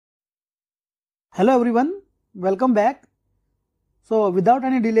Hello everyone, welcome back. So without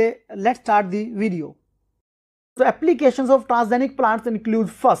any delay, let's start the video. So applications of transgenic plants include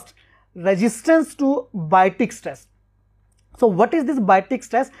first, resistance to biotic stress. So what is this biotic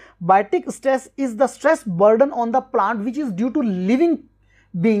stress? Biotic stress is the stress burden on the plant which is due to living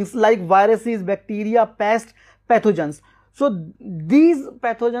beings like viruses, bacteria, pests, pathogens. So these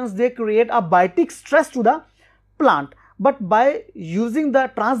pathogens, they create a biotic stress to the plant. But by using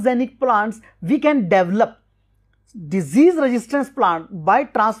the transgenic plants, we can develop disease resistance plant by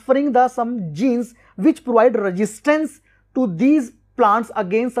transferring some genes which provide resistance to these plants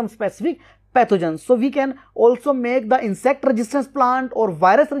against some specific pathogens. So we can also make the insect resistance plant or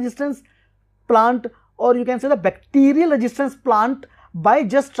virus resistance plant, or you can say the bacterial resistance plant, by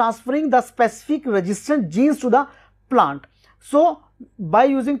just transferring the specific resistant genes to the plant. So by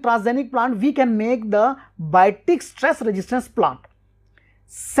using transgenic plant, we can make the biotic stress resistance plant.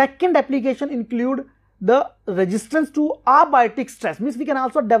 Second application include the resistance to abiotic stress, means we can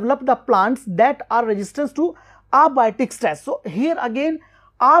also develop the plants that are resistant to abiotic stress. So here again,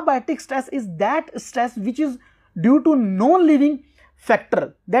 abiotic stress is that stress which is due to non-living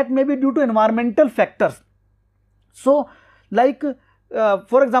factor, that may be due to environmental factors. So like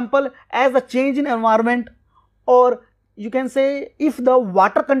for example, as a change in environment, or you can say if the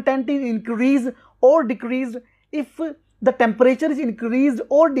water content is increased or decreased, if the temperature is increased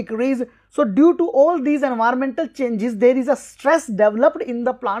or decreased. So due to all these environmental changes, there is a stress developed in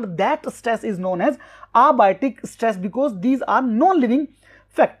the plant. That stress is known as abiotic stress, because these are non-living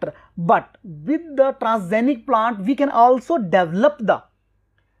factor. But with the transgenic plant, we can also develop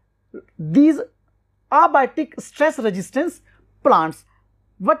these abiotic stress resistance plants.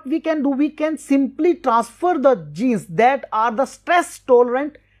 What we can do, we can simply transfer the genes that are the stress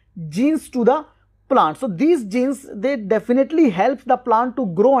tolerant genes to the plant. So these genes, they definitely help the plant to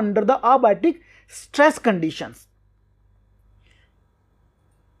grow under the abiotic stress conditions.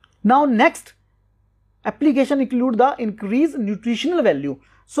 Now next application include the increased nutritional value.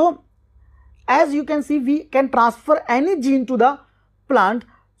 So as you can see, we can transfer any gene to the plant.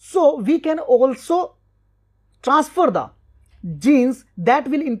 So we can also transfer the genes that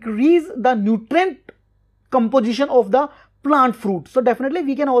will increase the nutrient composition of the plant fruit. So definitely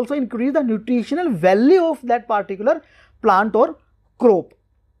we can also increase the nutritional value of that particular plant or crop.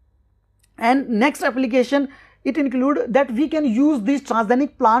 And next application, it includes that we can use this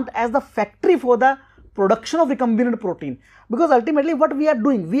transgenic plant as the factory for the production of recombinant protein, because ultimately what we are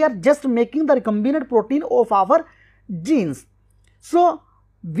doing, we are just making the recombinant protein of our genes. So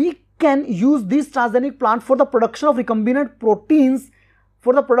we can use this transgenic plant for the production of recombinant proteins,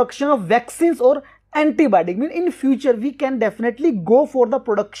 for the production of vaccines or antibiotic. Mean in future we can definitely go for the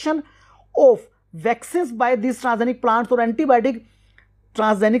production of vaccines by these transgenic plants, or antibiotic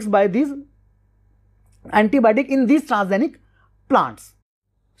transgenics by these antibiotic in these transgenic plants.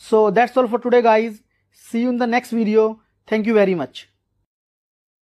 So that's all for today guys. See you in the next video. Thank you very much.